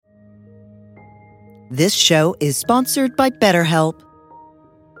This show is sponsored by BetterHelp.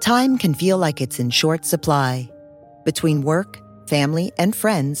 Time can feel like it's in short supply. Between work, family, and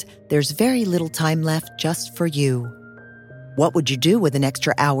friends, there's very little time left just for you. What would you do with an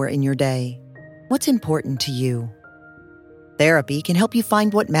extra hour in your day? What's important to you? Therapy can help you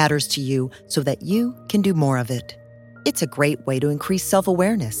find what matters to you so that you can do more of it. It's a great way to increase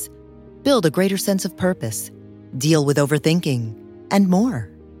self-awareness, build a greater sense of purpose, deal with overthinking, and more.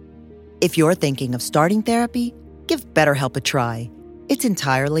 If you're thinking of starting therapy, give BetterHelp a try. It's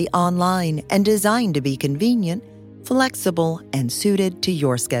entirely online and designed to be convenient, flexible, and suited to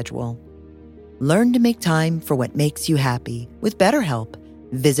your schedule. Learn to make time for what makes you happy with BetterHelp.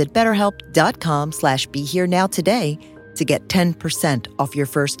 Visit BetterHelp.com/BeHereNow today to get 10% off your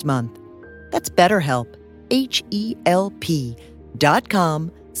first month. That's BetterHelp,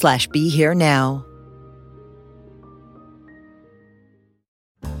 HELP.com/BeHereNow.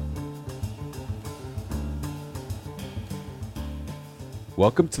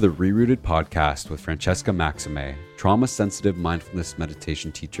 Welcome to the Rerooted podcast with Francesca Maxime, trauma-sensitive mindfulness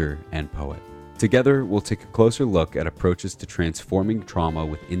meditation teacher and poet. Together, we'll take a closer look at approaches to transforming trauma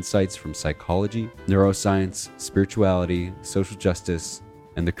with insights from psychology, neuroscience, spirituality, social justice,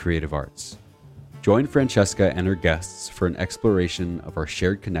 and the creative arts. Join Francesca and her guests for an exploration of our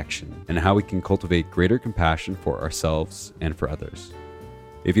shared connection and how we can cultivate greater compassion for ourselves and for others.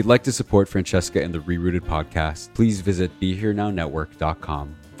 If you'd like to support Francesca and the Rerooted podcast, please visit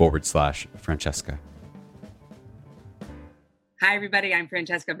BeHereNowNetwork.com/Francesca. Hi, everybody. I'm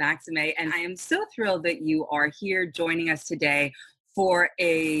Francesca Maxime, and I am so thrilled that you are here joining us today for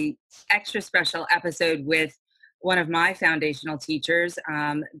a extra special episode with one of my foundational teachers,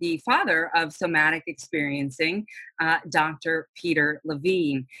 the father of somatic experiencing, Dr. Peter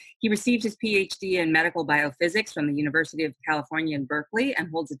Levine. He received his PhD in medical biophysics from the University of California in Berkeley and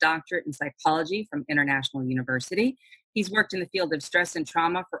holds a doctorate in psychology from International University. He's worked in the field of stress and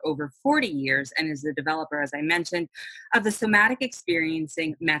trauma for over 40 years and is the developer, as I mentioned, of the somatic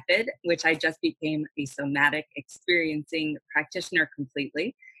experiencing method, which I just became a somatic experiencing practitioner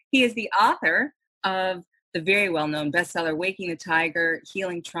completely. He is the author of the very well-known bestseller, Waking the Tiger,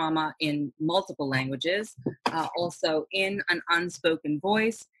 Healing Trauma in Multiple Languages, also In an Unspoken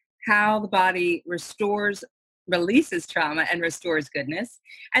Voice, How the Body Releases Trauma and Restores Goodness.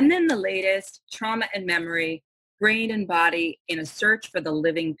 And then the latest, Trauma and Memory, Brain and Body in a Search for the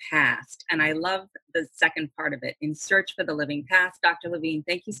Living Past. And I love the second part of it, In Search for the Living Past. Dr. Levine,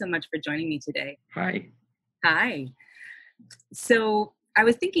 thank you so much for joining me today. Hi. Hi. So I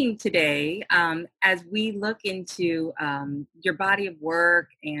was thinking today, as we look into your body of work,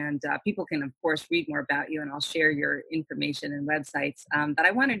 and people can, of course, read more about you, and I'll share your information and websites, but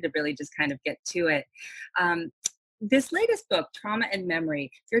I wanted to really just kind of get to it. This latest book, Trauma and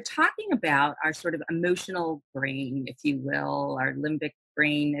Memory, you're talking about our sort of emotional brain, if you will. Our limbic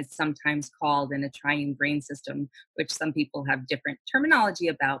brain is sometimes called in a triune brain system, which some people have different terminology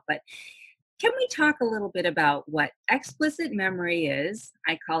about, but can we talk a little bit about what explicit memory is?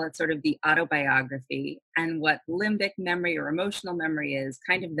 I call it sort of the autobiography, and what limbic memory or emotional memory is,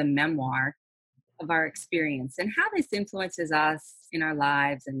 kind of the memoir of our experience, and how this influences us in our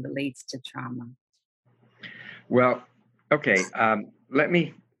lives and relates to trauma. Well, okay. Let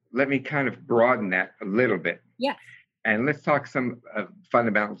me kind of broaden that a little bit. Yes. And let's talk some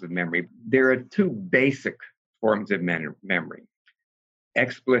fundamentals of memory. There are two basic forms of memory: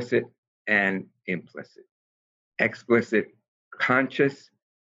 explicit and implicit. Explicit, conscious;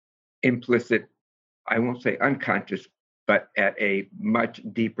 implicit, I won't say unconscious, but at a much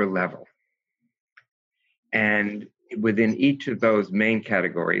deeper level. And within each of those main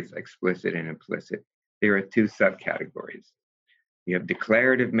categories, explicit and implicit, there are two subcategories. You have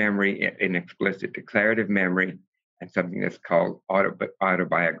declarative memory, an explicit declarative memory, and something that's called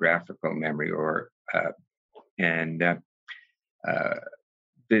autobiographical memory,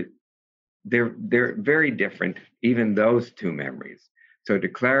 they're very different, even those two memories. So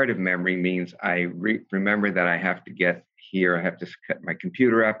declarative memory means I remember that I have to get here, I have to cut my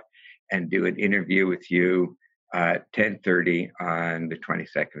computer up and do an interview with you at 10:30 on the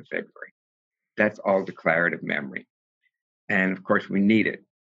 22nd of February. That's all declarative memory. And of course, we need it.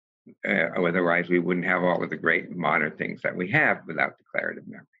 Otherwise, we wouldn't have all of the great modern things that we have without declarative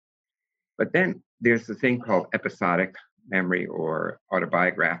memory. But then there's the thing called episodic memory or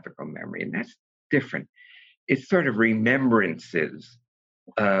autobiographical memory, and that's different. It's sort of remembrances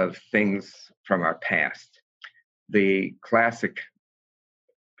of things from our past. The classic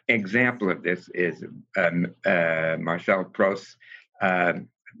example of this is Marcel Proust's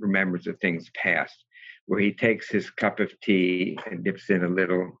Remembrance of Things Past, where he takes his cup of tea and dips in a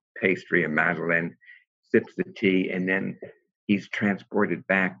little pastry, a madeleine, sips the tea, and then he's transported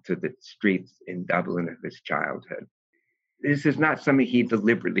back to the streets in Dublin of his childhood. This is not something he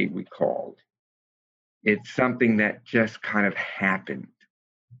deliberately recalled. It's something that just kind of happened.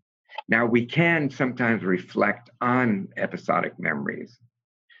 Now, we can sometimes reflect on episodic memories.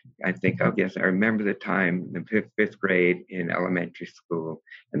 I think, oh, yes, I remember the time in the fifth grade in elementary school,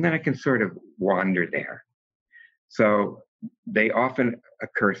 and then I can sort of wander there. So they often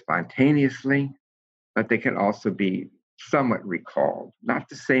occur spontaneously, but they can also be somewhat recalled, not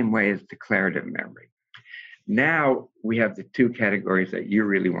the same way as declarative memory. Now we have the two categories that you're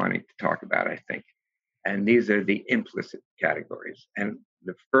really wanting to talk about, I think. And these are the implicit categories. And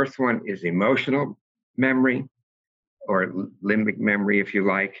the first one is emotional memory, or limbic memory, if you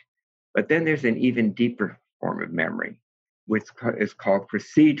like. But then there's an even deeper form of memory, which is called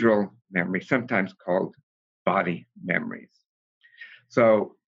procedural memory, sometimes called body memories.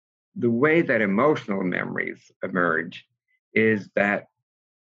 So the way that emotional memories emerge is that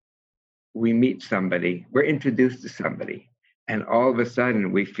we meet somebody, we're introduced to somebody, and all of a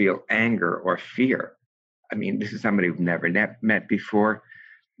sudden we feel anger or fear. I mean, this is somebody we've never met before.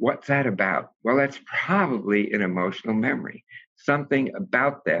 What's that about? Well, that's probably an emotional memory. Something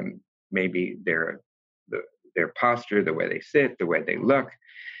about them, maybe their posture, the way they sit, the way they look,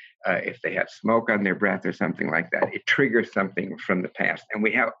 if they have smoke on their breath or something like that. It triggers something from the past. And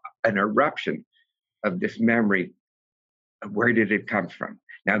we have an eruption of this memory. Where did it come from?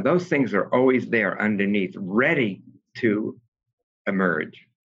 Now, those things are always there underneath, ready to emerge.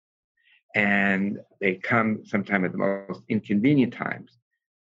 And they come sometime at the most inconvenient times.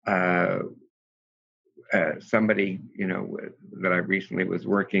 Somebody, that I recently was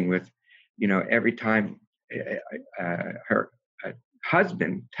working with, every time her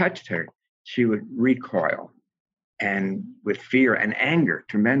husband touched her, she would recoil, and with fear and anger,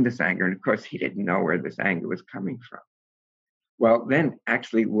 tremendous anger. And of course, he didn't know where this anger was coming from. Well, then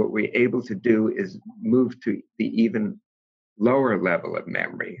actually what we're able to do is move to the even lower level of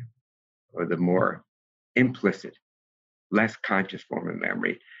memory, or the more implicit, less conscious form of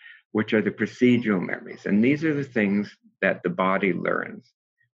memory, which are the procedural memories. And these are the things that the body learns.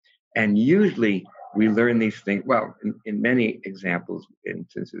 And usually we learn these things, well, in many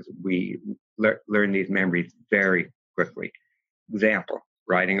instances, we learn these memories very quickly. Example,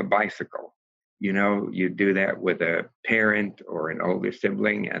 riding a bicycle. You do that with a parent or an older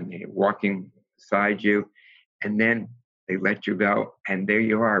sibling, and they're walking beside you, and then they let you go, and there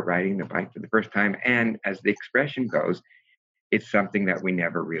you are riding the bike for the first time. And as the expression goes, it's something that we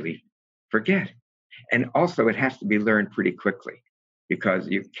never really forget. And also, it has to be learned pretty quickly, because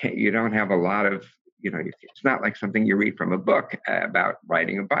you don't have a lot of, it's not like something you read from a book about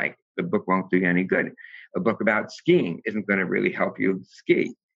riding a bike. The book won't do you any good. A book about skiing isn't going to really help you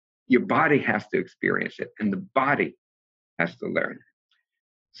ski. Your body has to experience it, and the body has to learn.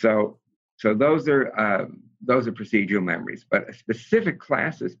 So those are procedural memories, but a specific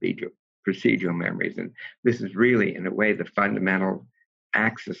class of procedural memories, and this is really, in a way, the fundamental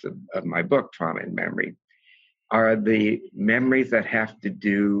axis of my book, Trauma and Memory, are the memories that have to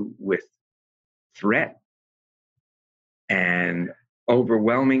do with threat and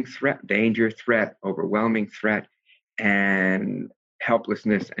overwhelming threat, danger, threat, overwhelming threat, and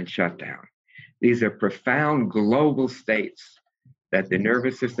helplessness and shutdown. These are profound global states that the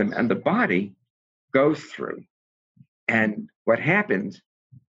nervous system and the body goes through. And what happens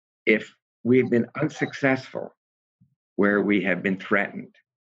if we've been unsuccessful where we have been threatened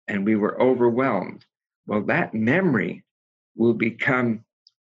and we were overwhelmed? Well, that memory will become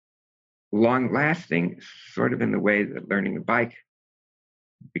long-lasting, sort of in the way that learning a bike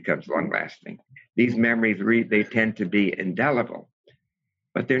becomes long-lasting. These memories, they tend to be indelible,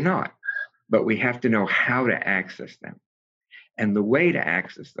 but they're not. But we have to know how to access them. And the way to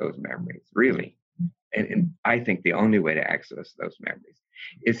access those memories, really, and I think the only way to access those memories,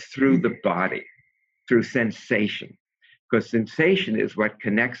 is through the body, through sensation, because sensation is what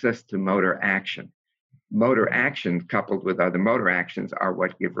connects us to motor action. Motor action coupled with other motor actions are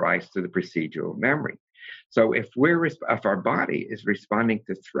what give rise to the procedural memory. So if our body is responding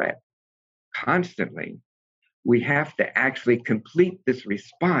to threat constantly, we have to actually complete this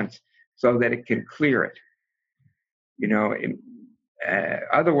response so that it can clear it.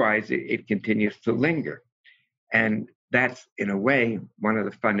 Otherwise it continues to linger. And that's, in a way, one of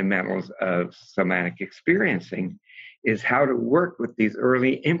the fundamentals of somatic experiencing, is how to work with these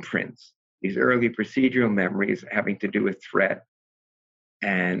early imprints, these early procedural memories having to do with threat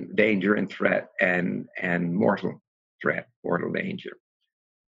and danger and threat and mortal threat, mortal danger.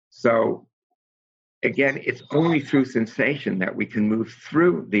 So again, it's only through sensation that we can move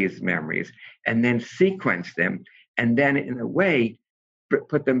through these memories and then sequence them, and then in a way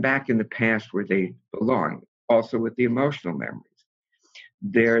put them back in the past where they belong. Also with the emotional memories.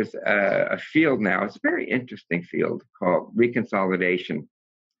 There's a field now, it's a very interesting field called reconsolidation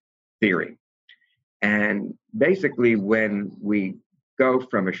theory. And basically, when we go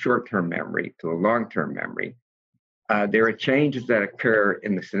from a short-term memory to a long-term memory, there are changes that occur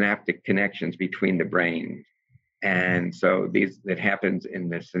in the synaptic connections between the brain. And so that happens in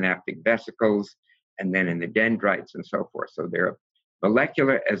the synaptic vesicles and then in the dendrites and so forth. So there are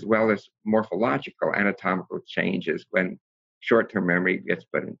molecular as well as morphological anatomical changes when short-term memory gets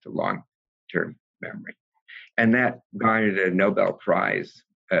put into long-term memory. And that garnered a Nobel Prize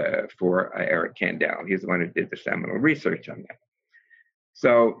for Eric Kandel. He's the one who did the seminal research on that.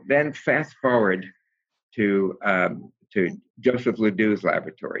 So then fast forward to Joseph Ledoux's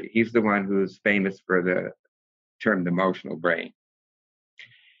laboratory. He's the one who's famous for the term the emotional brain.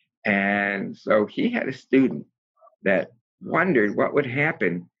 And so he had a student that wondered what would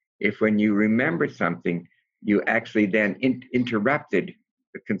happen if when you remembered something, you actually then interrupted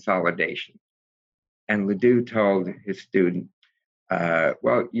the consolidation. And Ledoux told his student,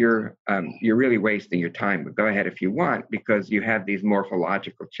 well, you're really wasting your time, but go ahead if you want, because you have these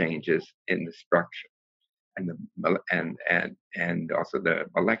morphological changes in the structure and also the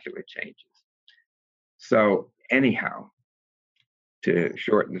molecular changes. So anyhow, to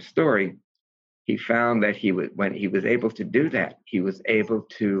shorten the story, he found that when he was able to do that, he was able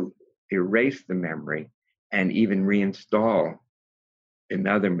to erase the memory and even reinstall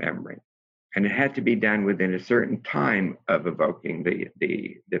another memory. And it had to be done within a certain time of evoking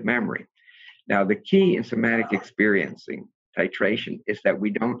the memory. Now, the key in somatic experiencing titration is that we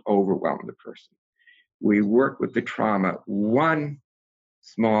don't overwhelm the person. We work with the trauma one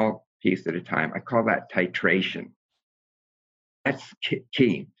small piece at a time. I call that titration. That's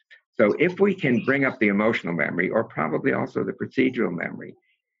key. So if we can bring up the emotional memory, or probably also the procedural memory,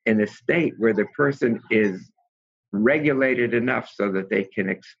 in a state where the person is regulated enough so that they can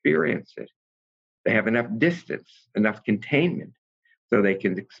experience it, they have enough distance, enough containment, so they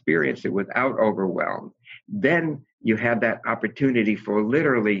can experience it without overwhelm, then you have that opportunity for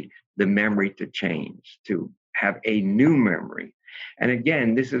literally the memory to change, to have a new memory. And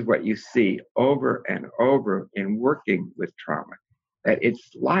again, this is what you see over and over in working with trauma, that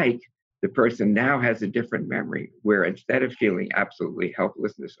it's like the person now has a different memory, where instead of feeling absolutely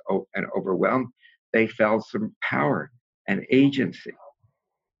helplessness and overwhelmed, they felt some power and agency.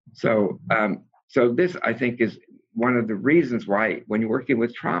 So, so this, I think, is one of the reasons why when you're working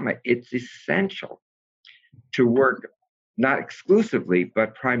with trauma, it's essential to work not exclusively,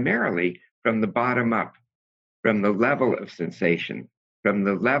 but primarily from the bottom up, from the level of sensation, from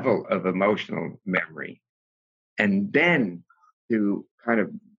the level of emotional memory, and then to kind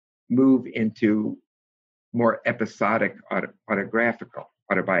of move into more episodic autobiographical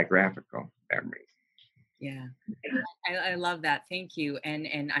memories. Yeah, I love that. Thank you.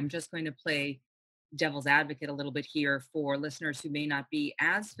 And I'm just going to play devil's advocate a little bit here for listeners who may not be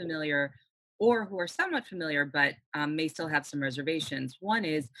as familiar or who are somewhat familiar but may still have some reservations. One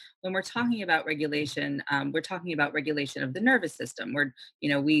is when we're talking about regulation, we're talking about regulation of the nervous system. Where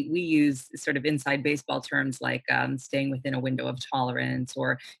we use sort of inside baseball terms like staying within a window of tolerance,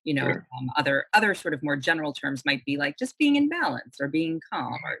 or Sure. other sort of more general terms might be like just being in balance or being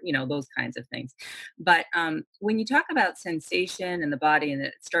calm, or those kinds of things. But when you talk about sensation in the body and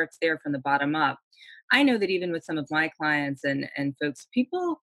it starts there from the bottom up, I know that even with some of my clients and folks,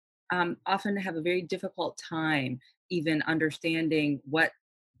 people often have a very difficult time even understanding what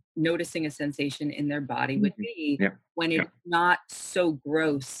noticing a sensation in their body would be Yeah. when Yeah. it's not so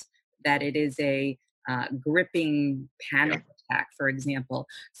gross that it is a gripping panic attack, for example.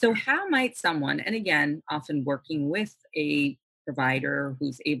 So, how might someone, and again, often working with a provider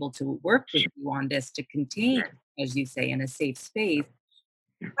who's able to work with you on this to contain, as you say, in a safe space,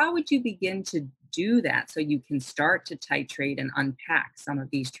 how would you begin to do that so you can start to titrate and unpack some of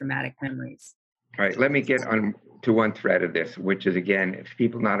these traumatic memories? All right, let me get on to one thread of this, which is, again, if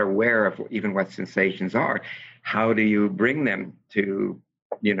people not aware of even what sensations are, how do you bring them to,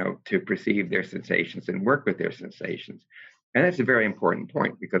 to perceive their sensations and work with their sensations? And that's a very important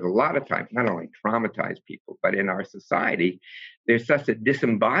point, because a lot of times, not only traumatized people, but in our society, there's such a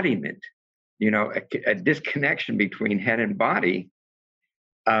disembodiment, a disconnection between head and body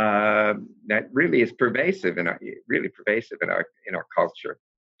that really is pervasive in our culture.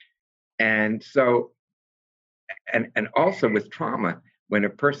 And so, and also with trauma, when a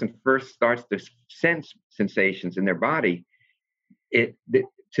person first starts to sense sensations in their body,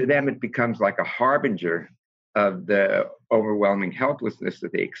 to them, it becomes like a harbinger of the overwhelming helplessness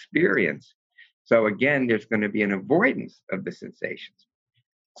that they experience. So again, there's going to be an avoidance of the sensations.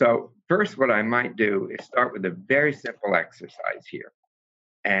 So first, what I might do is start with a very simple exercise here.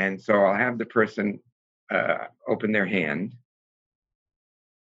 And so I'll have the person open their hand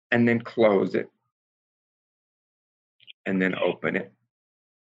and then close it and then open it.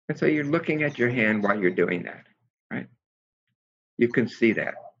 And so you're looking at your hand while you're doing that, right? You can see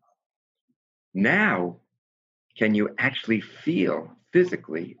that. Now, can you actually feel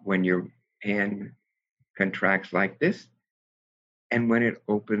physically when your hand contracts like this and when it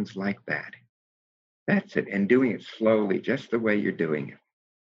opens like that? That's it. And doing it slowly, just the way you're doing it.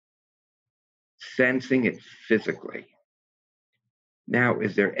 Sensing it physically. Now,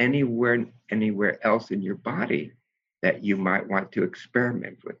 is there anywhere else in your body that you might want to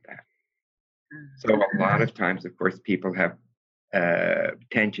experiment with that? So a lot of times, of course, people have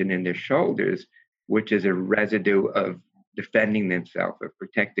tension in their shoulders, which is a residue of defending themselves or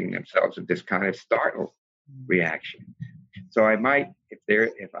protecting themselves of this kind of startle reaction. So I might,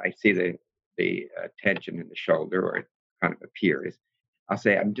 if I see the tension in the shoulder or it kind of appears, I'll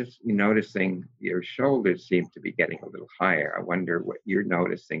say, I'm just noticing your shoulders seem to be getting a little higher. I wonder what you're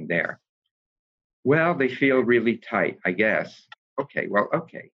noticing there. Well, they feel really tight, I guess. Okay, well,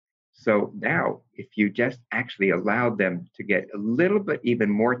 okay. So now, if you just actually allowed them to get a little bit even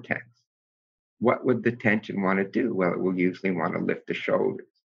more tense, what would the tension want to do? Well, it will usually want to lift the shoulders.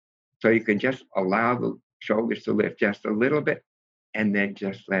 So you can just allow the shoulders to lift just a little bit and then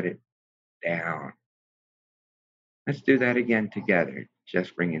just let it down. Let's do that again together.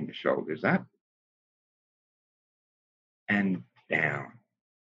 Just bringing the shoulders up and down.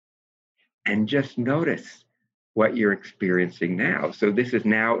 And just notice what you're experiencing now. So this is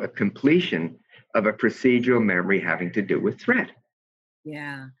now a completion of a procedural memory having to do with threat.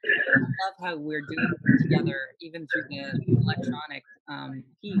 Yeah. I love how we're doing it together, even through the electronic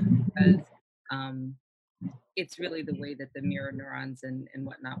piece, because it's really the way that the mirror neurons and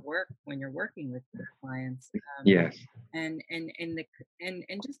whatnot work when you're working with clients. Yes. And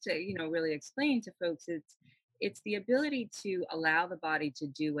just to really explain to folks, it's the ability to allow the body to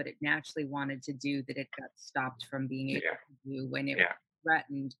do what it naturally wanted to do that it got stopped from being able Yeah. to do when it Yeah.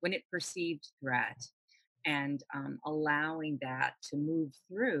 threatened, when it perceived threat, and allowing that to move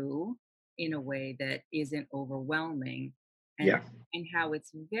through in a way that isn't overwhelming, and Yeah. and how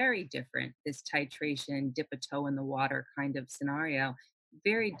it's very different, this titration dip a toe in the water kind of scenario,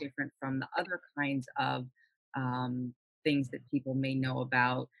 very different from the other kinds of um, things that people may know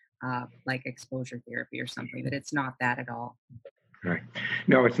about, like exposure therapy or something, that it's not that at all. Right.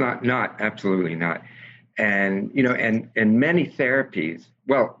 No, it's not, absolutely not. And, and many therapies,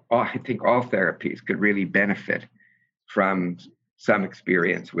 well, I think all therapies could really benefit from some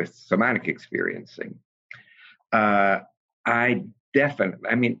experience with somatic experiencing. Uh, I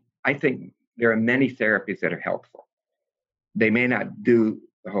think there are many therapies that are helpful. They may not do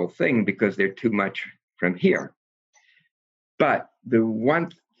the whole thing because they're too much from here. But the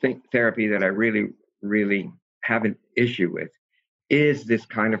one therapy that I really, really have an issue with is this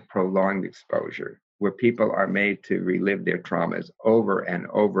kind of prolonged exposure where people are made to relive their traumas over and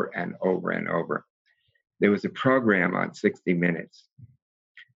over and over and over. There was a program on 60 Minutes,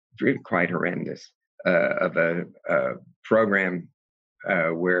 it's really quite horrendous, of a program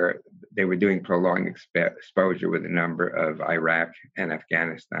where they were doing prolonged exposure with a number of Iraq and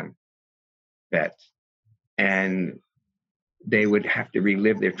Afghanistan vets. And they would have to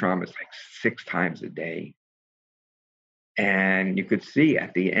relive their traumas like 6 times a day. And you could see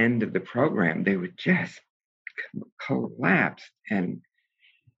at the end of the program, they would just collapse. And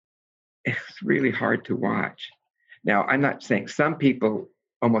it's really hard to watch. Now, I'm not saying some people,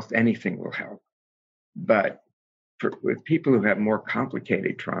 almost anything will help. But with people who have more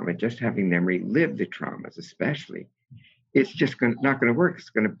complicated trauma, just having them relive the traumas, especially, it's just not going to work. It's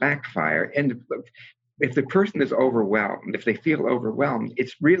going to backfire. And if the person is overwhelmed, if they feel overwhelmed,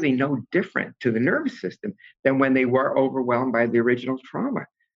 it's really no different to the nervous system than when they were overwhelmed by the original trauma.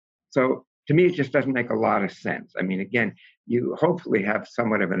 So to me, it just doesn't make a lot of sense. I mean, again, you hopefully have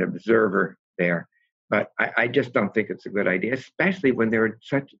somewhat of an observer there, but I just don't think it's a good idea, especially when there are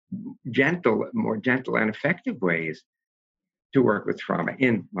such more gentle and effective ways to work with trauma,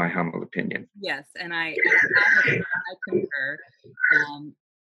 in my humble opinion. Yes, and I concur.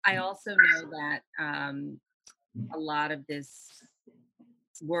 I also know that a lot of this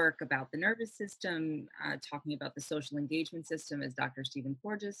work about the nervous system, talking about the social engagement system, as Dr. Stephen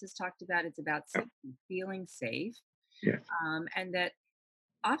Porges has talked about, it's about Yeah. safety, feeling safe, Yes. and that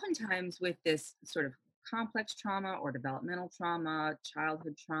oftentimes with this sort of complex trauma or developmental trauma,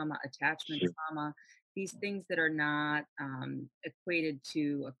 childhood trauma, attachment Sure. trauma, these things that are not equated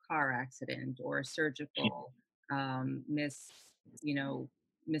to a car accident or a surgical mis, you know,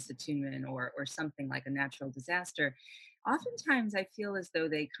 misattunement or something like a natural disaster. Oftentimes, I feel as though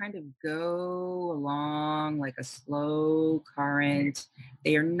they kind of go along like a slow current.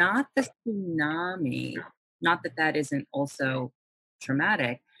 They are not the tsunami. Not that that isn't also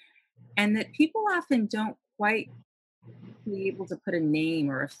traumatic, and that people often don't quite be able to put a name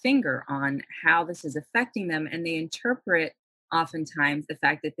or a finger on how this is affecting them. And they interpret oftentimes the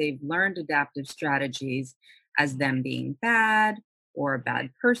fact that they've learned adaptive strategies as them being bad or a bad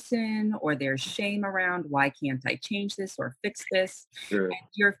person, or there's shame around why can't I change this or fix this. Sure. And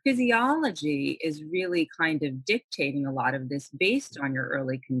your physiology is really kind of dictating a lot of this based on your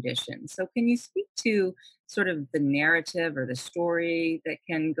early conditions. So, can you speak to sort of the narrative or the story that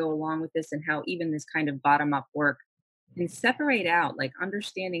can go along with this, and how even this kind of bottom up work and separate out, like,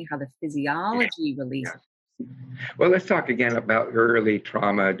 understanding how the physiology releases. Yeah. Well, let's talk again about early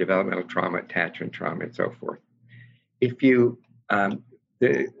trauma, developmental trauma, attachment trauma, and so forth. If you,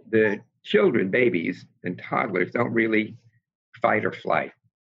 the children, babies and toddlers don't really fight or flight.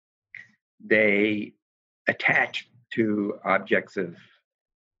 They attach to objects of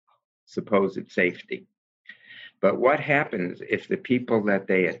supposed safety. But what happens if the people that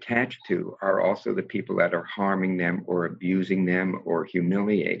they attach to are also the people that are harming them or abusing them or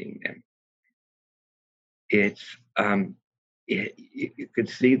humiliating them? It's you could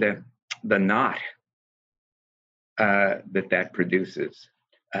see the knot that produces.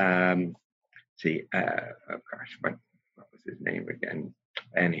 See, oh gosh, what was his name again?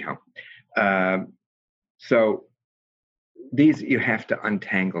 Anyhow, um, so these you have to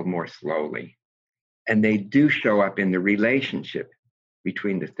untangle more slowly, and they do show up in the relationship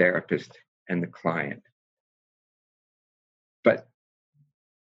between the therapist and the client. But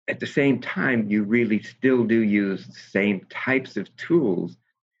at the same time, you really still do use the same types of tools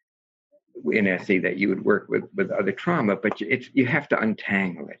in SE that you would work with other trauma, but you have to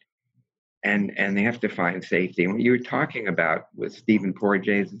untangle it, and they have to find safety. And what you were talking about with Stephen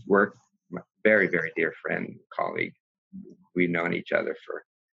Porges' work, my very, very dear friend, colleague, we've known each other for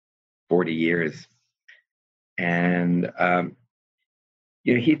 40 years, and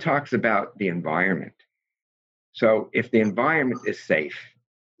he talks about the environment. So if the environment is safe,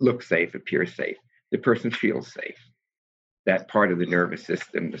 looks safe, appears safe, the person feels safe. That part of the nervous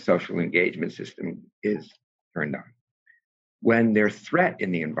system, the social engagement system, is turned on. When there's threat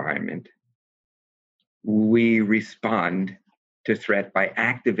in the environment, we respond to threat by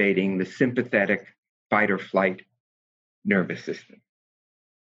activating the sympathetic fight or flight nervous system.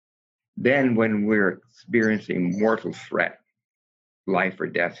 Then, when we're experiencing mortal threat, life or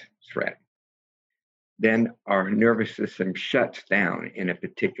death threat, then our nervous system shuts down in a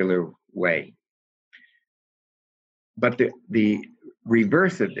particular way. But the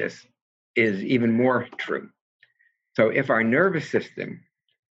reverse of this is even more true. So if our nervous system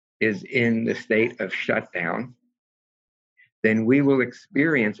is in the state of shutdown, then we will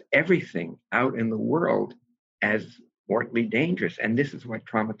experience everything out in the world as mortally dangerous. And this is what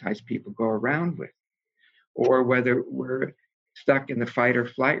traumatized people go around with. Or whether we're stuck in the fight or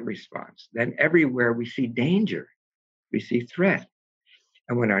flight response, then everywhere we see danger, we see threat.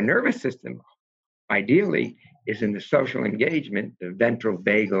 And when our nervous system, ideally, is in the social engagement, the ventral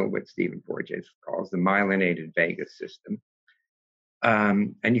vagal, what Stephen Porges calls the myelinated vagus system.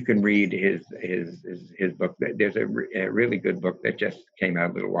 And you can read his book. There's a really good book that just came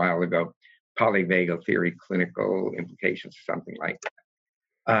out a little while ago, Polyvagal Theory, Clinical Implications, something like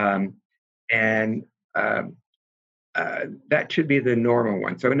that. That should be the normal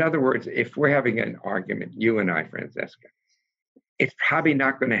one. So in other words, if we're having an argument, you and I, Francesca, it's probably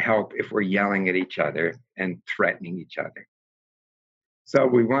not going to help if we're yelling at each other and threatening each other. So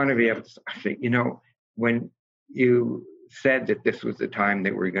we want to be able to say, when you said that this was the time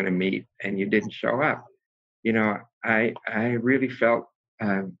that we're going to meet and you didn't show up, I really felt,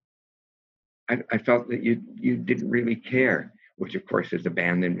 I felt that you didn't really care, which of course is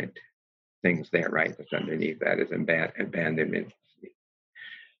abandonment. Things there, right? That's underneath that is abandonment.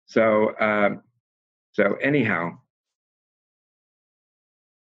 So anyhow,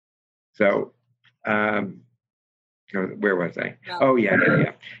 where was I? Oh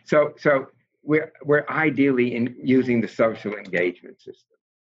yeah. So we're ideally in using the social engagement system.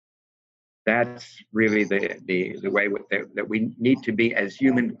 That's really the way that we need to be as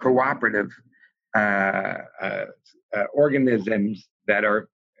human cooperative organisms that are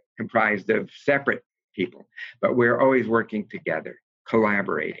comprised of separate people, but we're always working together,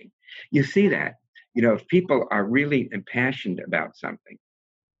 collaborating. You see that If people are really impassioned about something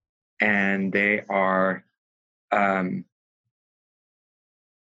and they are, they're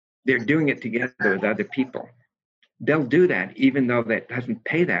doing it together with other people, they'll do that even though that doesn't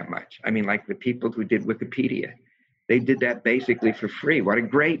pay that much. I mean, like the people who did Wikipedia, they did that basically for free. What a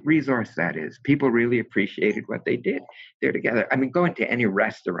great resource that is. People really appreciated what they did. They're together. I mean, go into any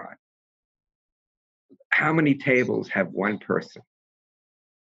restaurant. How many tables have one person?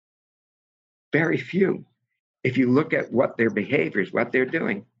 Very few. If you look at what their behaviors, what they're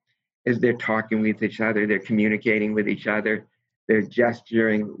doing, is they're talking with each other, they're communicating with each other, they're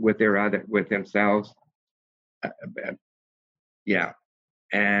gesturing with with themselves. Yeah,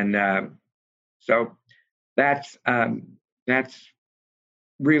 and so that's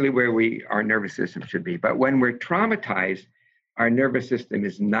really where our nervous system should be. But when we're traumatized, our nervous system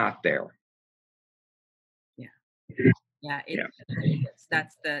is not there. Yeah. Yeah,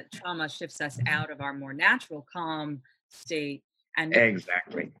 that's the trauma shifts us out of our more natural calm state, and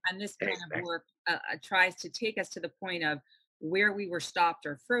Exactly. this kind of work tries to take us to the point of where we were stopped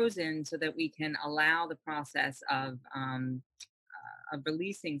or frozen, so that we can allow the process of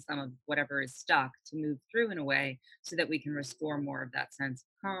releasing some of whatever is stuck to move through in a way, so that we can restore more of that sense of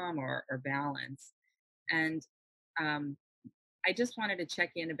calm or balance. And um, I just wanted to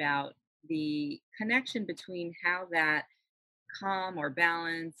check in about the connection between how that calm or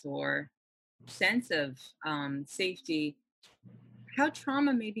balance or sense of safety, how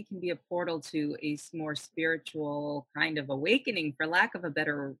trauma maybe can be a portal to a more spiritual kind of awakening, for lack of a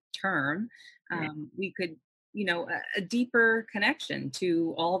better term. We could, a deeper connection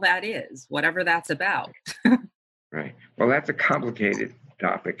to all that is, whatever that's about. Right. Well, that's a complicated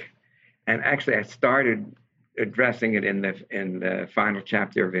topic, and actually, I started addressing it in the final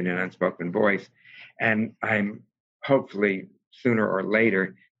chapter of In an Unspoken Voice, and I'm hopefully sooner or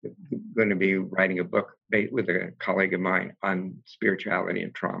later going to be writing a book with a colleague of mine on spirituality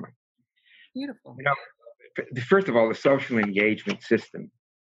and trauma. Beautiful. First of all, the social engagement system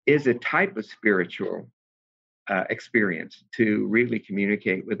is a type of spiritual experience, to really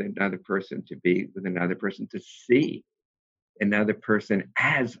communicate with another person, to be with another person, to see another person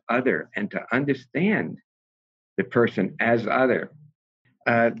as other, and to understand the person as other.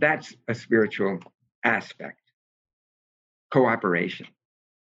 That's a spiritual aspect. Cooperation,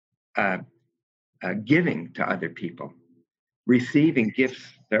 giving to other people, receiving gifts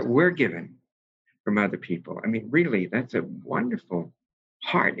that we're given from other people. I mean, really, that's a wonderful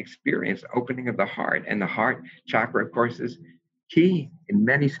heart experience, opening of the heart. And the heart chakra, of course, is key in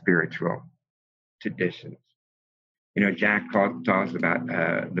many spiritual traditions. Jack talks about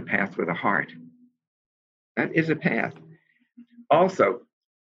the path with a heart. That is a path. Also,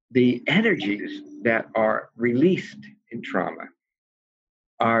 the energies that are released in trauma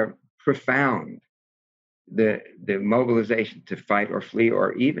are profound. The mobilization to fight or flee,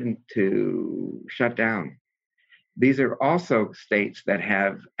 or even to shut down. These are also states that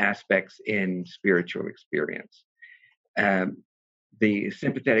have aspects in spiritual experience. The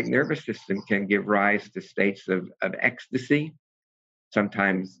sympathetic nervous system can give rise to states of ecstasy.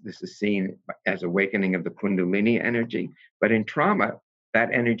 Sometimes this is seen as awakening of the Kundalini energy, but in trauma,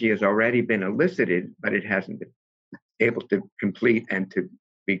 that energy has already been elicited, but it hasn't been able to complete and to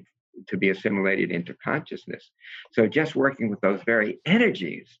be assimilated into consciousness. So just working with those very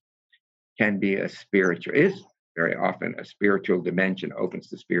energies can be is very often a spiritual dimension, opens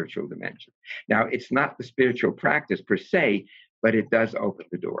the spiritual dimension. Now, it's not the spiritual practice per se, but it does open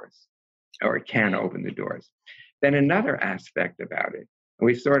the doors, or it can open the doors. Then another aspect about it, and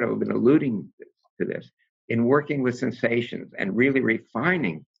we've sort of been alluding to this, in working with sensations and really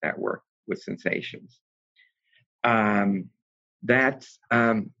refining that work with sensations. That's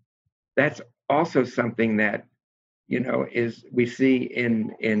also something that is we see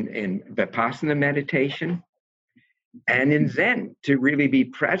in Vipassana meditation and in Zen, to really be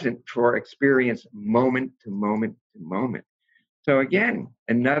present for experience moment to moment to moment. So again,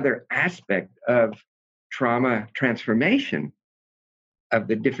 another aspect of trauma transformation, of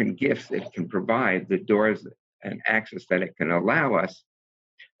the different gifts that it can provide, the doors and access that it can allow us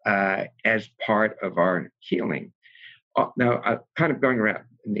as part of our healing. Now, kind of going around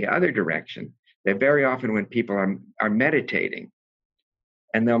in the other direction, that very often when people are meditating,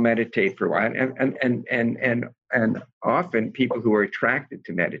 and they'll meditate for a while, and often people who are attracted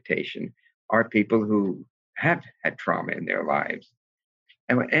to meditation are people who have had trauma in their lives.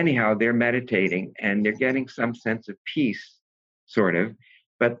 And anyhow, they're meditating and they're getting some sense of peace, sort of,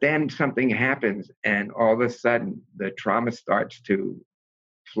 but then something happens and all of a sudden the trauma starts to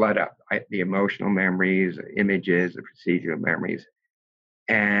flood up, the emotional memories, images, the procedural memories.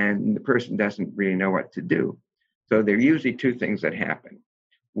 and the person doesn't really know what to do. So there are usually two things that happen.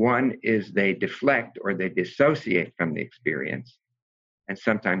 One is they deflect or they dissociate from the experience, and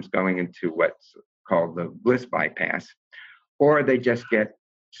sometimes going into what's called the bliss bypass, or they just get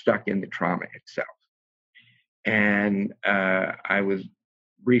stuck in the trauma itself. And I was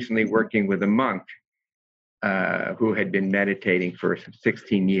recently working with a monk who had been meditating for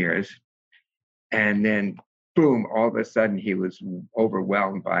 16 years. And then, boom, all of a sudden he was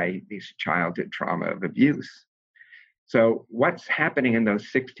overwhelmed by this childhood trauma of abuse. So what's happening in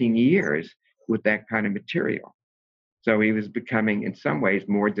those 16 years with that kind of material? So he was becoming, in some ways,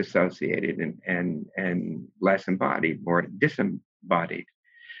 more dissociated and less embodied, more disembodied.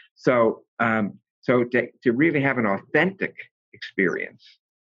 So, so to really have an authentic experience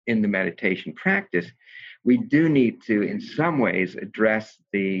in the meditation practice, we do need to, in some ways, address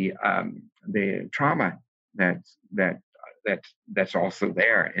the trauma that's also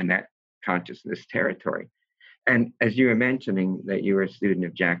there in that consciousness territory. And as you were mentioning that you were a student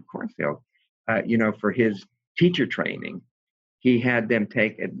of Jack Kornfield, for his teacher training, he had them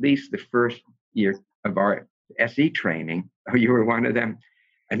take at least the first year of our SE training. Oh, you were one of them,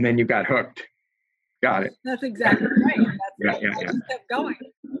 and then you got hooked. Got it. That's exactly right. Yeah. I just kept going.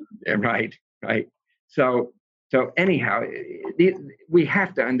 Yeah, right. So anyhow, we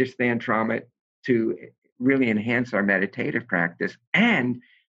have to understand trauma to really enhance our meditative practice, and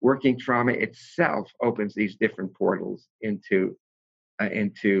working trauma itself opens these different portals into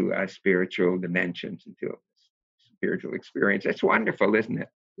spiritual dimensions, into spiritual experience. It's wonderful, isn't it?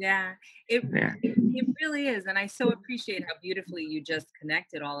 Yeah, it really is. And I so appreciate how beautifully you just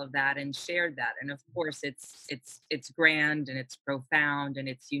connected all of that and shared that. And of course, it's grand and it's profound and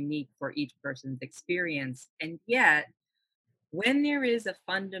it's unique for each person's experience. And yet, when there is a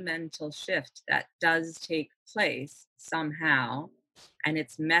fundamental shift that does take place somehow, and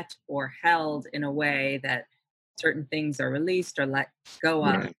it's met or held in a way that certain things are released or let go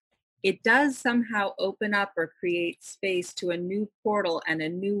of, Yeah. it does somehow open up or create space to a new portal and a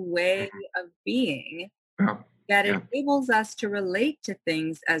new way of being Oh, that yeah. enables us to relate to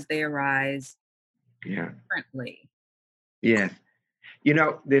things as they arise Yeah. differently. Yes.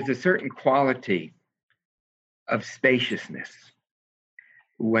 There's a certain quality of spaciousness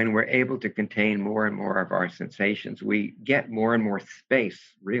when we're able to contain more and more of our sensations. We get more and more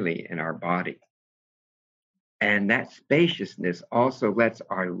space, really, in our body. And that spaciousness also lets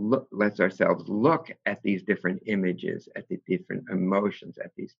ourselves look at these different images, at the different emotions,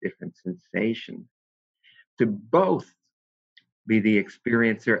 at these different sensations, to both be the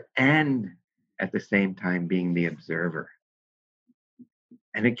experiencer and at the same time being the observer.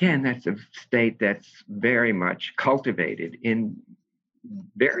 And again, that's a state that's very much cultivated in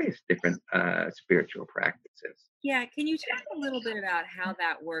various different spiritual practices. Yeah, can you talk a little bit about how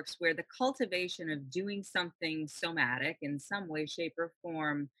that works, where the cultivation of doing something somatic in some way, shape, or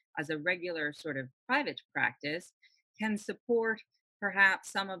form as a regular sort of private practice can support perhaps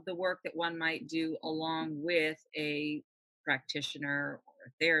some of the work that one might do along with a practitioner or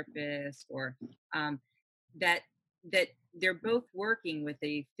a therapist, or that that they're both working with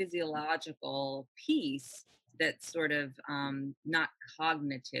a physiological piece that's sort of not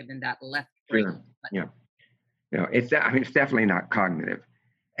cognitive in that left brain. Sure. Yeah. It's definitely not cognitive.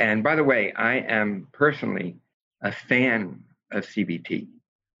 And by the way, I am personally a fan of CBT,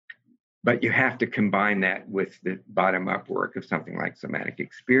 but you have to combine that with the bottom-up work of something like somatic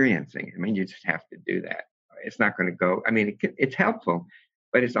experiencing. You just have to do that. It's not going to go. It's helpful,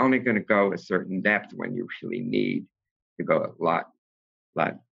 but it's only going to go a certain depth when you really need to go a lot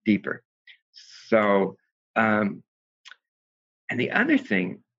deeper. So, and the other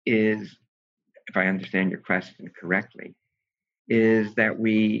thing is, if I understand your question correctly, is that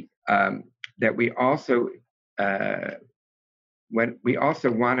we also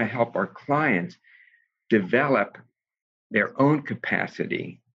want to help our clients develop their own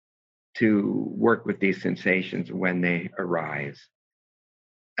capacity to work with these sensations when they arise.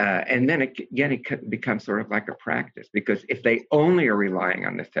 And then it becomes sort of like a practice, because if they only are relying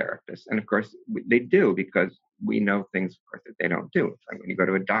on the therapist, and of course they do, because we know things, of course, that they don't do. It's like when you go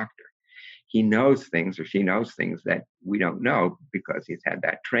to a doctor, he knows things or she knows things that we don't know because he's had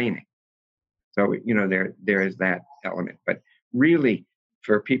that training. So, there is that element. But really,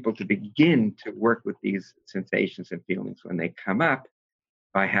 for people to begin to work with these sensations and feelings when they come up,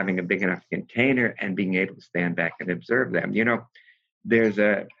 by having a big enough container and being able to stand back and observe them. There's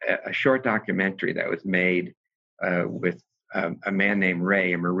a short documentary that was made with a man named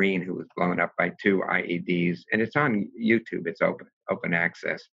Ray, a Marine who was blown up by 2 IEDs, and it's on YouTube. It's open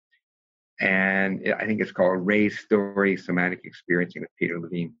access. And I think it's called Ray's Story, Somatic Experiencing with Peter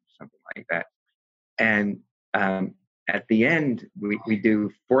Levine, something like that. And at the end, we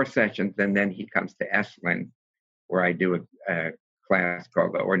do 4 sessions, and then he comes to Esalen, where I do a class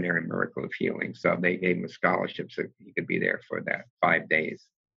called The Ordinary Miracle of Healing. So they gave him a scholarship so he could be there for that 5 days.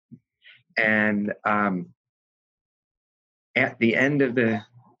 And at the end of the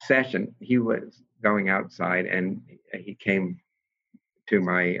session, he was going outside, and he came to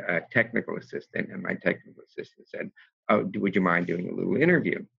my technical assistant, and my technical assistant said, "Oh, would you mind doing a little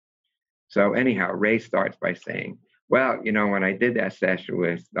interview?" So anyhow, Ray starts by saying, "Well, when I did that session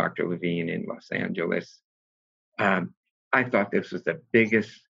with Dr. Levine in Los Angeles, I thought this was the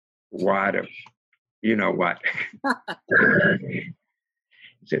biggest wad of, you know what." He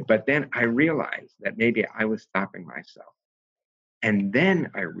said, "But then I realized that maybe I was stopping myself. And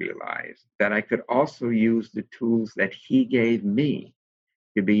then I realized that I could also use the tools that he gave me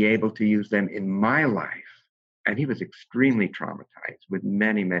to be able to use them in my life." And he was extremely traumatized with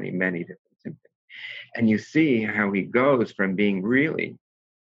many, many, many different symptoms. And you see how he goes from being really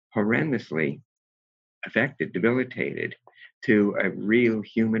horrendously affected, debilitated, to a real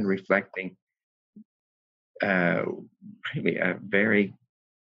human reflecting, really a very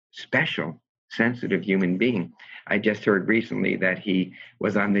special, sensitive human being. I just heard recently that he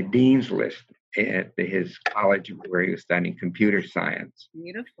was on the dean's list at his college where he was studying computer science.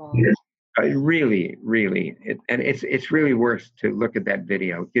 Beautiful. Really, really, it's really worth to look at that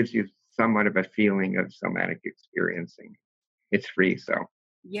video. It gives you somewhat of a feeling of somatic experiencing. It's free, so.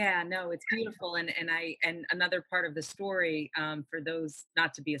 Yeah, no, it's beautiful, and another part of the story, for those,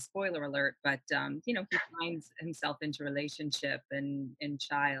 not to be a spoiler alert, but he finds himself into relationship and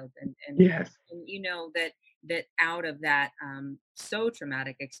child, Yes. and that out of that so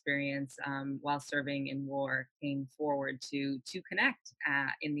traumatic experience, while serving in war, came forward to connect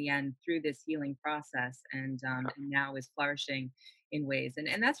in the end through this healing process, and now is flourishing in ways,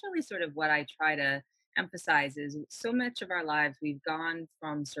 and that's really sort of what I try to emphasize. Is so much of our lives we've gone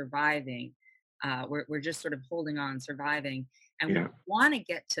from surviving, we're just sort of holding on, surviving, and we Yeah. want to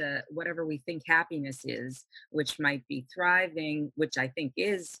get to whatever we think happiness is, which might be thriving, which I think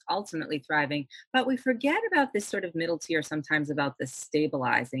is ultimately thriving, but we forget about this sort of middle tier sometimes, about the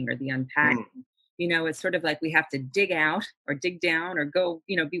stabilizing or the unpacking. Mm. It's sort of like we have to dig out or dig down or go,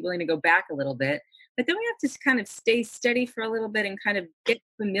 be willing to go back a little bit. But then we have to kind of stay steady for a little bit and kind of get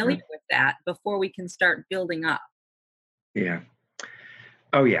familiar Yeah. with that before we can start building up. Yeah.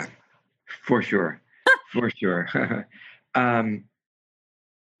 Oh yeah, for sure. For sure. um,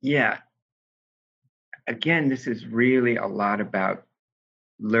 yeah. Again, this is really a lot about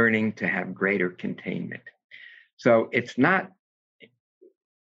learning to have greater containment. So it's not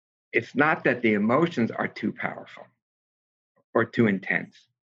that the emotions are too powerful or too intense.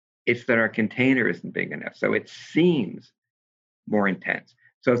 It's that our container isn't big enough. So it seems more intense.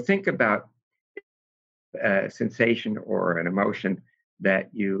 So think about a sensation or an emotion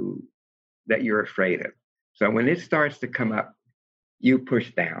that you're afraid of. So when it starts to come up, you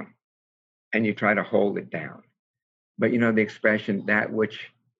push down and you try to hold it down. But the expression, that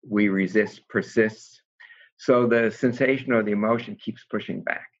which we resist persists. So the sensation or the emotion keeps pushing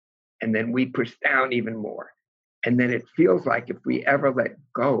back. And then we push down even more. And then it feels like if we ever let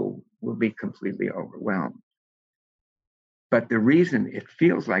go, we'll be completely overwhelmed. But the reason it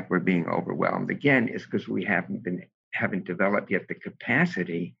feels like we're being overwhelmed, again, is because we haven't developed yet the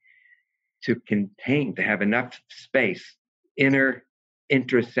capacity to contain, to have enough space, inner,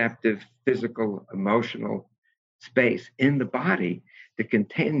 interoceptive, physical, emotional space in the body to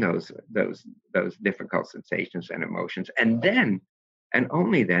contain those difficult sensations and emotions. And then, and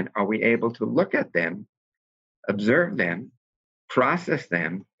only then, are we able to look at them, observe them, process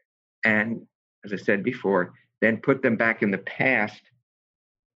them, and, as I said before, then put them back in the past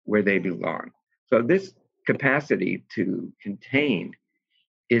where they belong. So this capacity to contain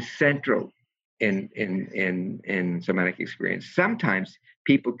is central in somatic experience. Sometimes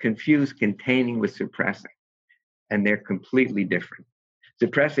people confuse containing with suppressing, and they're completely different.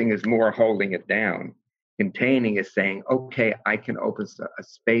 Suppressing is more holding it down. Containing is saying, okay, I can open a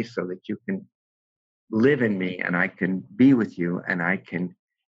space so that you can live in me, and I can be with you, and I can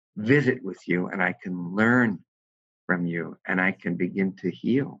visit with you, and I can learn from you, and I can begin to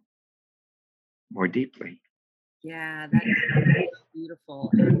heal more deeply. Yeah, that is beautiful.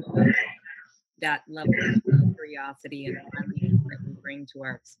 And that level of curiosity and friendliness that we bring to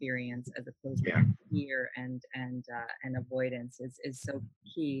our experience as opposed to Yeah. fear and avoidance is so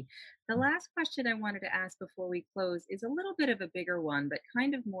key. The last question I wanted to ask before we close is a little bit of a bigger one, but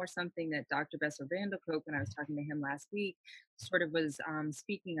kind of more something that Dr. Bessel van der Kolk, when I was talking to him last week, sort of was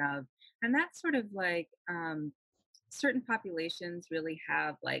speaking of, and that's sort of like certain populations really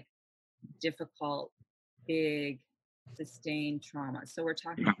have like difficult, big, sustained trauma. So we're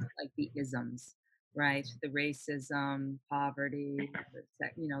talking about like the isms, right? The racism, poverty,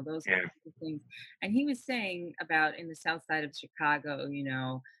 those Yeah. kinds of things. And he was saying about in the south side of Chicago,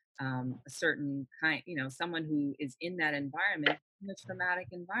 a certain kind, someone who is in that environment, in a traumatic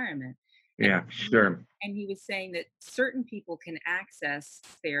environment. And Yeah. he, Sure. and he was saying that certain people can access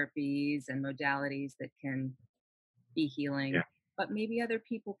therapies and modalities that can be healing, Yeah. but maybe other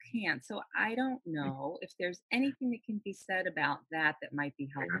people can't. So I don't know if there's anything that can be said about that that might be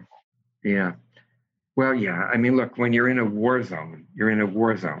helpful. Yeah. Yeah. Well, yeah. I mean, look, when you're in a war zone, you're in a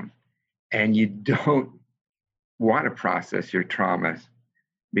war zone, and you don't want to process your traumas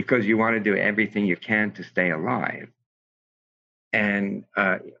because you want to do everything you can to stay alive. And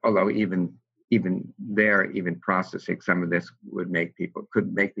although even processing some of this could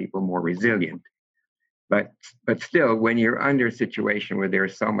make people more resilient. But still, when you're under a situation where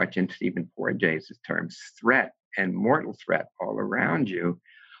there's so much, in Stephen Porges' terms, threat and mortal threat all around you,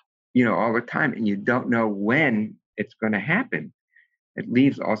 all the time, and you don't know when it's going to happen, it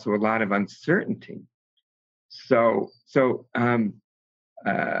leaves also a lot of uncertainty. So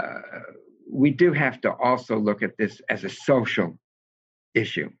we do have to also look at this as a social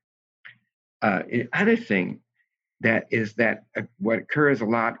issue. The other thing that what occurs a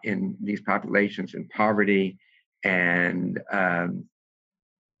lot in these populations in poverty, and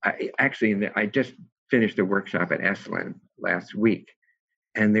I just finished a workshop at Esalen last week,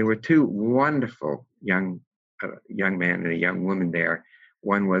 and there were two wonderful young man and a young woman there.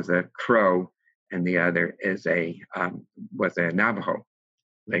 One was a Crow, and the other was a Navajo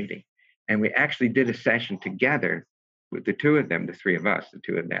lady. And we actually did a session together with the two of them, the three of us, the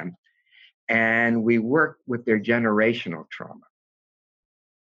two of them, and we worked with their generational trauma.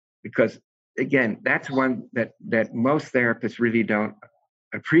 Because again, that's one that most therapists really don't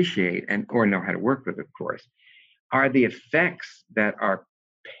appreciate or know how to work with, of course, are the effects that our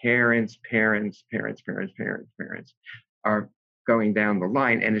parents are going down the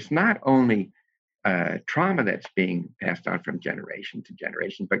line. And it's not only trauma that's being passed on from generation to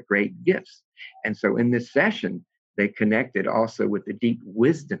generation, but great gifts. And so in this session, they connected also with the deep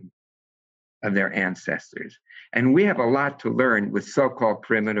wisdom of their ancestors. And we have a lot to learn with so-called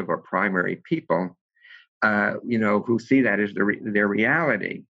primitive or primary people, who see that as their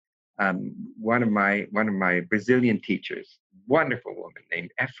reality. One of my Brazilian teachers, wonderful woman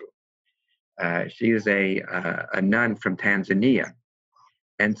named Efu. She is a nun from Tanzania,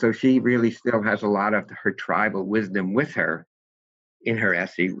 and so she really still has a lot of her tribal wisdom with her in her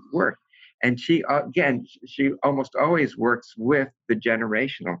SE work. And she almost always works with the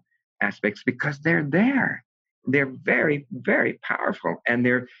generational aspects because they're there. They're very, very powerful, and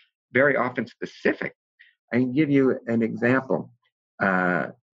they're very often specific. I can give you an example.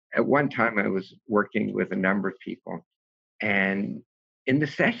 At one time, I was working with a number of people, and in the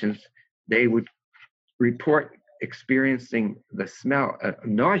sessions, they would report experiencing the smell, a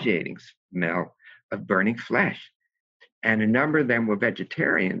nauseating smell of burning flesh. And a number of them were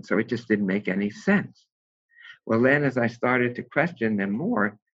vegetarian, so it just didn't make any sense. Well, then as I started to question them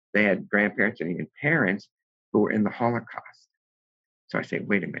more, they had grandparents and even parents who were in the Holocaust. So I say,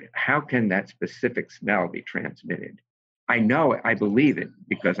 wait a minute, how can that specific smell be transmitted? I know it, I believe it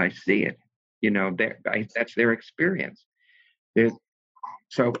because I see it. That's their experience.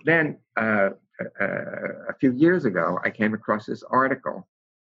 So then a few years ago, I came across this article.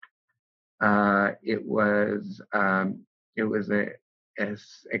 It was an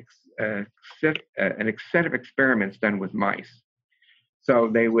set of experiments done with mice. So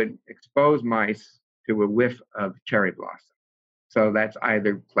they would expose mice to a whiff of cherry blossom. So that's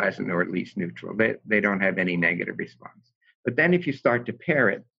either pleasant or at least neutral. They don't have any negative response. But then if you start to pair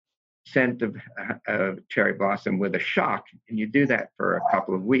it, scent of cherry blossom with a shock, and you do that for a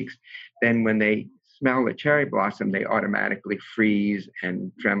couple of weeks, then when they smell the cherry blossom, they automatically freeze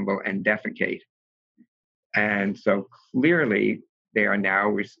and tremble and defecate. And so clearly they are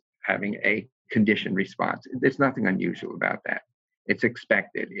now having a conditioned response. There's nothing unusual about that. It's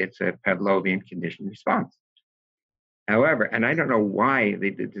expected. It's a Pavlovian conditioned response. However, and I don't know why they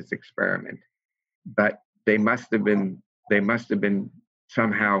did this experiment, but they must have been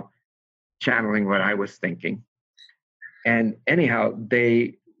somehow channeling what I was thinking. And anyhow,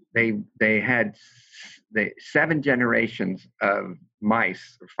 they had the 7 generations of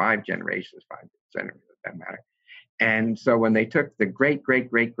mice, or 5 generations, 5 generations, that matter. And so when they took the great, great,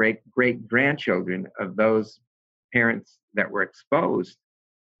 great, great, great grandchildren of those parents that were exposed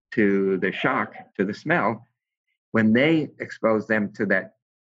to the shock, to the smell, when they exposed them to that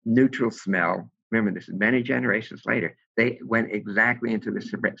neutral smell, remember this is many generations later, they went exactly into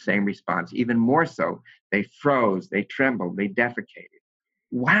the same response, even more so. They froze, they trembled, they defecated.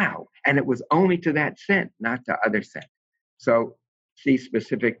 Wow. And it was only to that scent, not to other scent. So these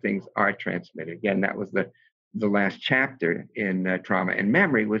specific things are transmitted. Again, that was the last chapter in trauma and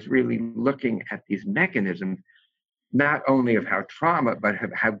memory, was really looking at these mechanisms, not only of how trauma, but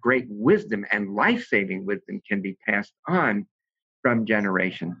of how great wisdom and life-saving wisdom can be passed on from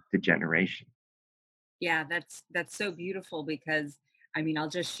generation to generation. Yeah, that's so beautiful because I mean, I'll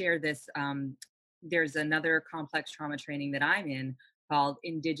just share this. There's another complex trauma training that I'm in called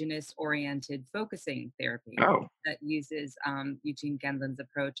Indigenous Oriented Focusing Therapy Oh, that uses Eugene Gendlin's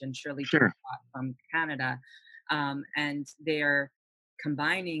approach and Shirley sure. Turcott from Canada. And they're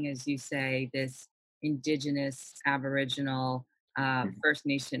combining, as you say, this Indigenous, Aboriginal, Mhm, First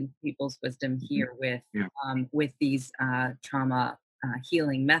Nation people's wisdom mhm. here Yeah, with these trauma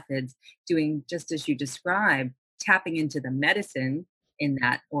healing methods, doing just as you described, tapping into the medicine in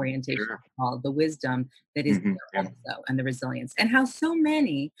that orientation sure. called the wisdom that is there Yeah, also, and the resilience, and how so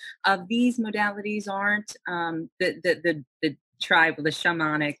many of these modalities aren't the tribal, the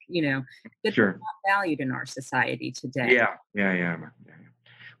shamanic, that they're sure. not valued in our society today. Yeah.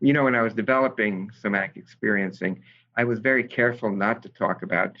 You know, when I was developing somatic experiencing, I was very careful not to talk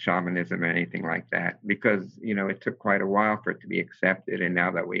about shamanism or anything like that because, it took quite a while for it to be accepted. And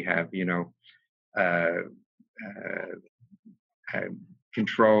now that we have, uh, uh, uh,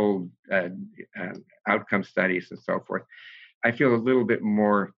 controlled uh, outcome studies and so forth, I feel a little bit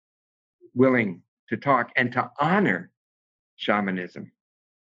more willing to talk and to honor shamanism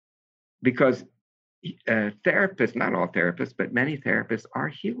because therapists, not all therapists, but many therapists are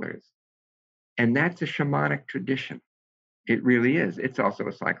healers. And that's a shamanic tradition. It really is. It's also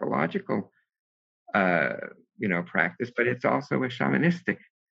a psychological, uh, practice, but it's also a shamanistic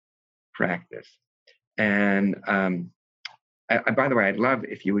practice. And by the way, I'd love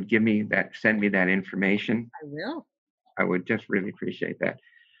if you would send me that information. I will. I would just really appreciate that.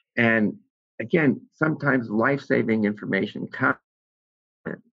 And again, sometimes life-saving information comes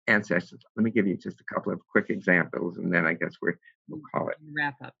from ancestors. Let me give you just a couple of quick examples, and then I guess we'll call it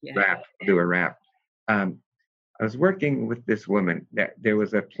Wrap up. Yeah. wrap. Do a wrap. Um, I was working with this woman that there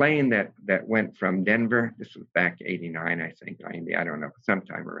was a plane that went from Denver. This was back 89, I think, 90, I don't know,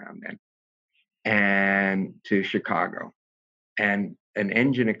 sometime around then, and to Chicago. And an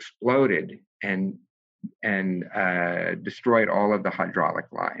engine exploded and destroyed all of the hydraulic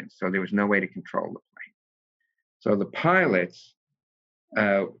lines. So there was no way to control the plane. So the pilots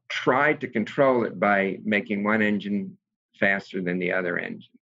tried to control it by making one engine faster than the other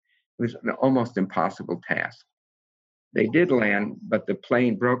engine. It was an almost impossible task. They did land, but the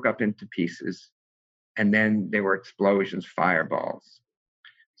plane broke up into pieces, and then there were explosions, fireballs.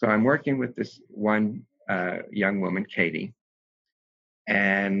 So I'm working with this one young woman, Katie,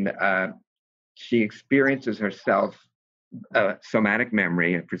 and she experiences herself a somatic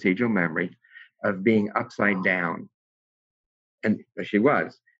memory, a procedural memory of being upside down, and she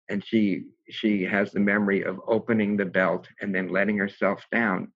was, and she has the memory of opening the belt and then letting herself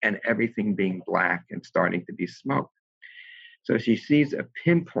down, and everything being black and starting to be smoke. So she sees a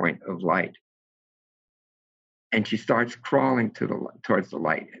pinpoint of light and she starts crawling towards the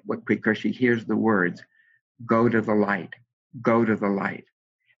light because she hears the words, "Go to the light, go to the light."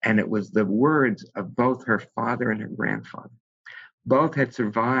 And it was the words of both her father and her grandfather. Both had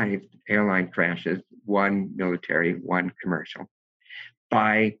survived airline crashes, one military, one commercial,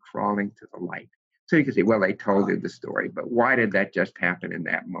 by crawling to the light. So you can say, well, they told you the story, but why did that just happen in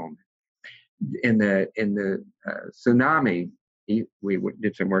that moment? In the tsunami, we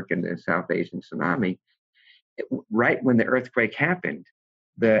did some work in the South Asian tsunami. Right when the earthquake happened,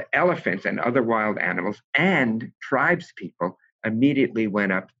 the elephants and other wild animals and tribes people immediately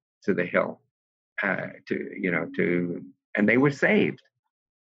went up to the hill and they were saved.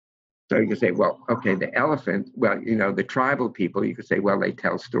 So you could say, well, okay, the elephant, well, the tribal people, you could say, well, they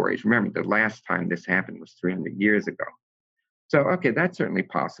tell stories. Remember, the last time this happened was 300 years ago. So, okay, that's certainly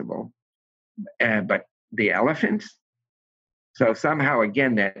possible. But the elephants, so somehow,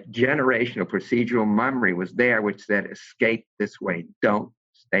 again, that generational procedural memory was there, which said, escape this way, don't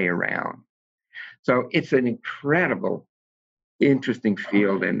stay around. So it's an incredible, interesting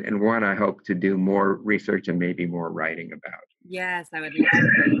field and one I hope to do more research and maybe more writing about. Yes, I would love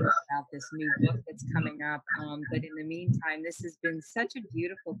to hear about this new book that's coming up. But in the meantime, this has been such a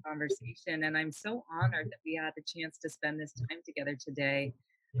beautiful conversation, and I'm so honored that we had the chance to spend this time together today.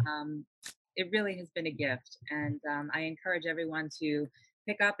 Um, it really has been a gift, and I encourage everyone to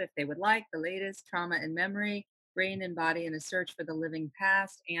pick up, if they would like, the latest Trauma and Memory, Brain and Body in a Search for the Living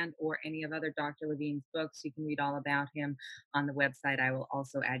Past, and or any of other Dr. Levine's books. You can read all about him on the website. I will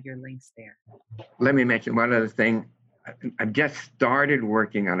also add your links there. Let me mention one other thing. I've just started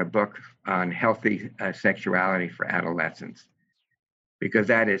working on a book on healthy sexuality for adolescents, because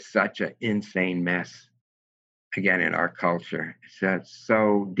that is such an insane mess, again, in our culture. It's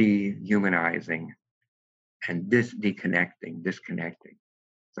so dehumanizing and disconnecting.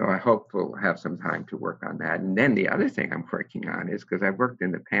 So I hope we'll have some time to work on that. And then the other thing I'm working on is, because I've worked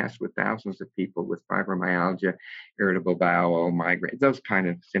in the past with thousands of people with fibromyalgia, irritable bowel, migraine, those kind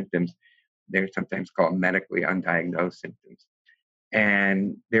of symptoms. They're sometimes called medically undiagnosed symptoms.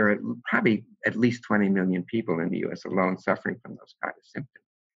 And there are probably at least 20 million people in the US alone suffering from those kind of symptoms.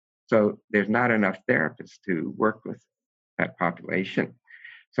 So there's not enough therapists to work with that population.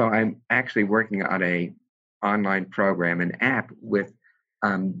 So I'm actually working on a online program, an app with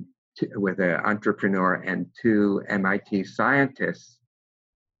an entrepreneur and 2 MIT scientists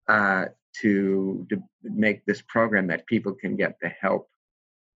to make this program that people can get the help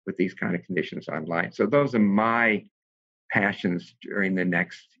with these kind of conditions online. So those are my passions during the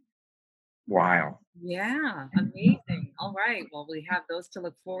next while. Yeah, amazing. All right. Well, we have those to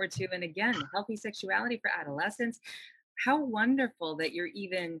look forward to. And again, healthy sexuality for adolescents. How wonderful that you're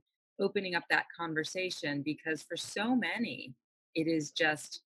even opening up that conversation, because for so many, it is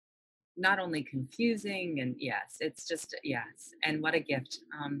just not only confusing and yes, it's just, yes. And what a gift.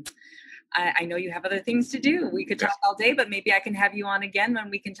 I know you have other things to do. We could talk all day, but maybe I can have you on again when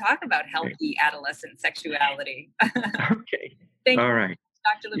we can talk about healthy adolescent sexuality. Okay. Thank All you, right.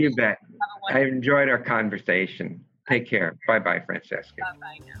 Dr. Levine. You bet. I enjoyed our conversation. Take care. Bye-bye, Francesca.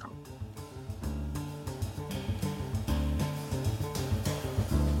 Bye-bye now.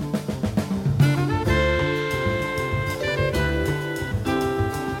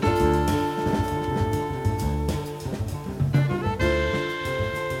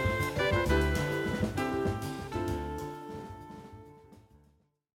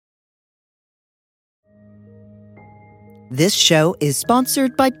 This show is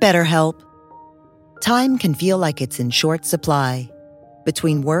sponsored by BetterHelp. Time can feel like it's in short supply.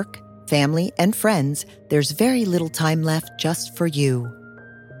 Between work, family, and friends, there's very little time left just for you.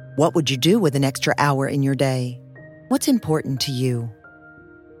 What would you do with an extra hour in your day? What's important to you?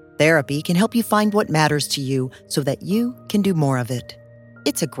 Therapy can help you find what matters to you so that you can do more of it.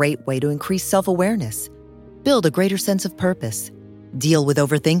 It's a great way to increase self-awareness, build a greater sense of purpose, deal with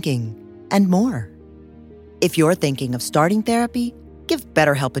overthinking, and more. If you're thinking of starting therapy, give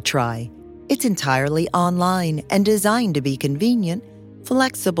BetterHelp a try. It's entirely online and designed to be convenient,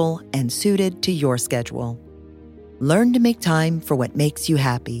 flexible, and suited to your schedule. Learn to make time for what makes you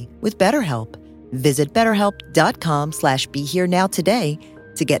happy with BetterHelp. Visit BetterHelp.com/BeHereNow today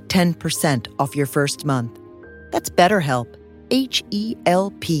to get 10% off your first month. That's BetterHelp,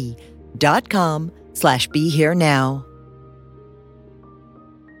 HELP.com/BeHereNow.